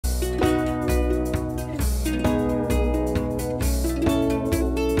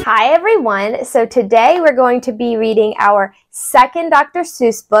Hi everyone! So today we're going to be reading our second Dr.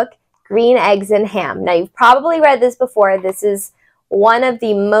 Seuss book, Green Eggs and Ham. Now you've probably read this before. This is one of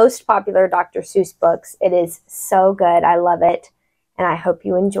the most popular Dr. Seuss books. It is so good. I love it and I hope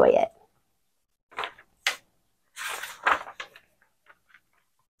you enjoy it.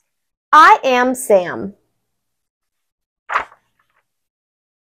 I am Sam.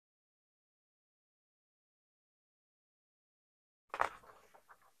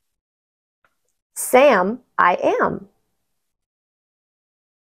 Sam, I am.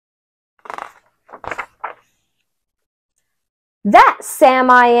 That Sam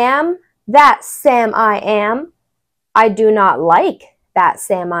I am, that Sam I am. I do not like that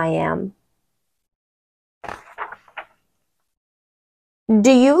Sam I am.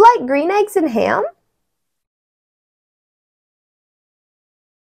 Do you like green eggs and ham?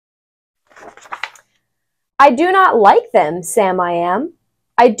 I do not like them, Sam I am.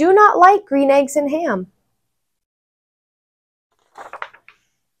 I do not like green eggs and ham.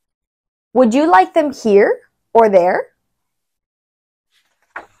 Would you like them here or there?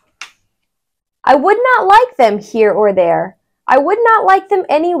 I would not like them here or there. I would not like them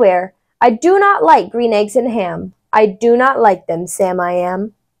anywhere. I do not like green eggs and ham. I do not like them, Sam I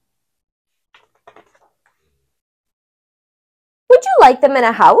am. Would you like them in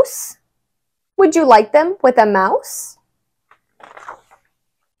a house? Would you like them with a mouse?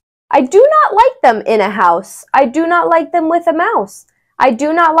 I do not like them in a house. I do not like them with a mouse. I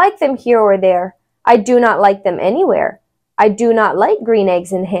do not like them here or there. I do not like them anywhere. I do not like green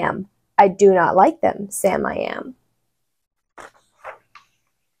eggs and ham. I do not like them, Sam I am.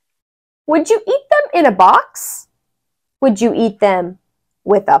 Would you eat them in a box? Would you eat them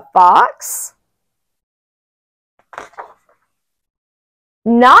with a fox?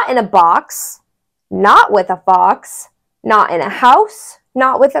 Not in a box, not with a fox, not in a house,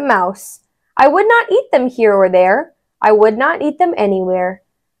 not with a mouse. I would not eat them here or there. I would not eat them anywhere.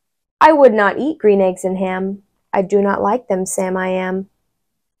 I would not eat green eggs and ham. I do not like them, Sam I am.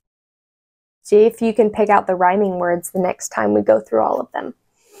 See if you can pick out the rhyming words the next time we go through all of them.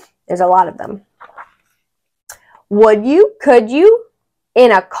 There's a lot of them. Would you, could you,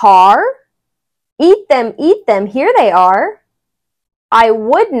 in a car? Eat them, here they are. I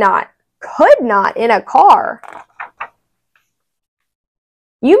would not, could not in a car.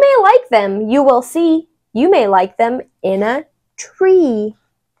 You may like them, you will see. You may like them in a tree.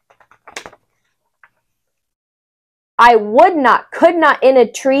 I would not, could not in a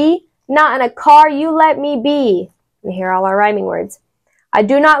tree, not in a car, you let me be. And here are all our rhyming words. I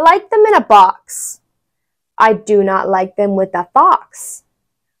do not like them in a box. I do not like them with a fox.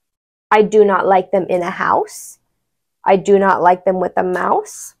 I do not like them in a house. I do not like them with a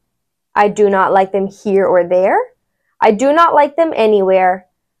mouse. I do not like them here or there. I do not like them anywhere.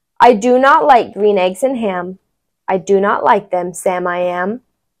 I do not like green eggs and ham. I do not like them, Sam I am.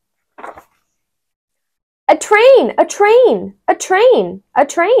 A train, a train, a train, a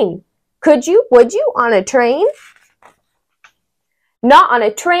train. Could you, would you, on a train? Not on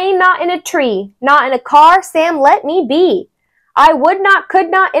a train, not in a tree, not in a car, Sam, let me be. I would not,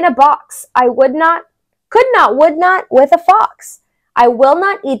 could not in a box. I would not, could not, would not with a fox. I will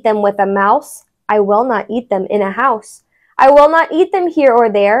not eat them with a mouse. I will not eat them in a house. I will not eat them here or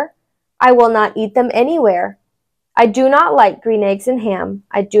there. I will not eat them anywhere. I do not like green eggs and ham.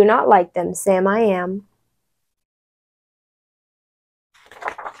 I do not like them, Sam I am.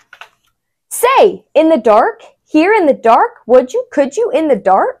 Say, in the dark, here in the dark, would you, could you in the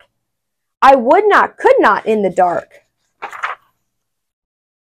dark? I would not, could not in the dark.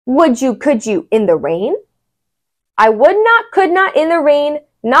 Would you, could you in the rain? I would not, could not in the rain,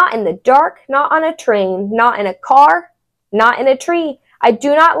 not in the dark, not on a train, not in a car, not in a tree. I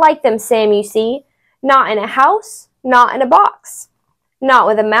do not like them, Sam, you see. Not in a house, not in a box. Not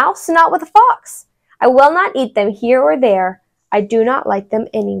with a mouse, not with a fox. I will not eat them here or there. I do not like them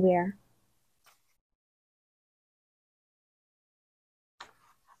anywhere.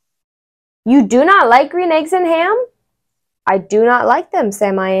 You do not like green eggs and ham? I do not like them,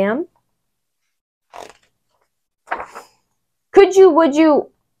 Sam I am. Could you, would you,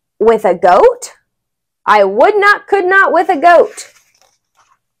 with a goat? I would not, could not with a goat.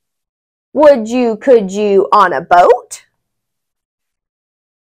 Would you, could you on a boat?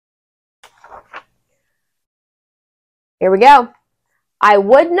 Here we go. I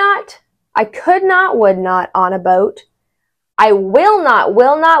would not, I could not, would not on a boat. I will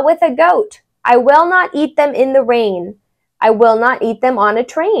not with a goat. I will not eat them in the rain. I will not eat them on a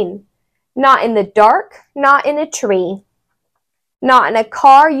train. Not in the dark, not in a tree. Not in a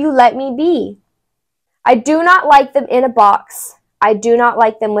car, you let me be. I do not like them in a box. I do not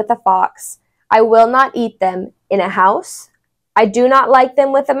like them with a fox. I will not eat them in a house. I do not like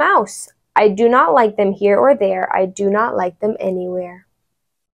them with a mouse. I do not like them here or there. I do not like them anywhere.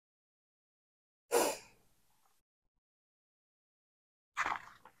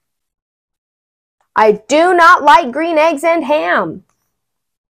 I do not like green eggs and ham.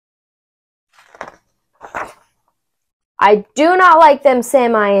 I do not like them,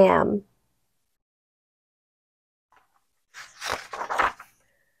 Sam I am.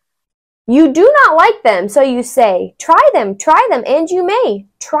 You do not like them, so you say, try them, and you may.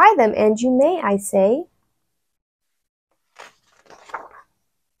 Try them, and you may, I say.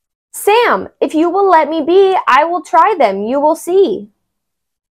 Sam, if you will let me be, I will try them, you will see.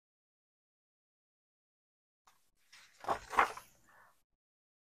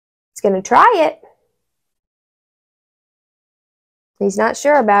 He's going to try it. He's not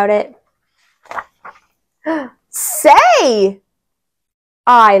sure about it. Say!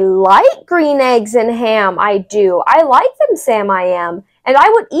 I like green eggs and ham, I do. I like them, Sam I am. And I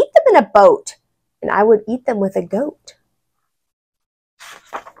would eat them in a boat. And I would eat them with a goat.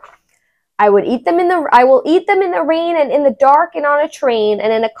 I will eat them in the rain and in the dark and on a train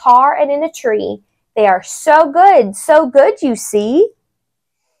and in a car and in a tree. They are so good, you see.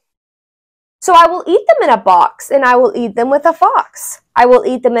 So I will eat them in a box and I will eat them with a fox. I will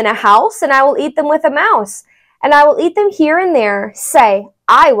eat them in a house and I will eat them with a mouse. And I will eat them here and there. Say,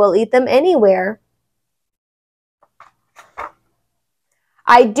 I will eat them anywhere.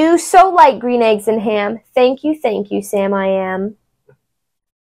 I do so like green eggs and ham. Thank you, Sam I am.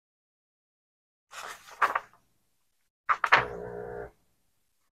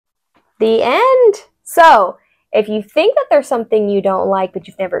 The end. So, if you think that there's something you don't like but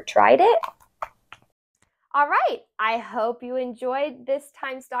you've never tried it, all right, I hope you enjoyed this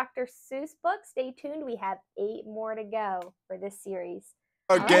time's Dr. Seuss book. Stay tuned. We have 8 more to go for this series.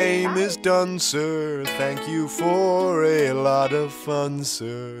 Our game is done, sir. Thank you for a lot of fun,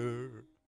 sir.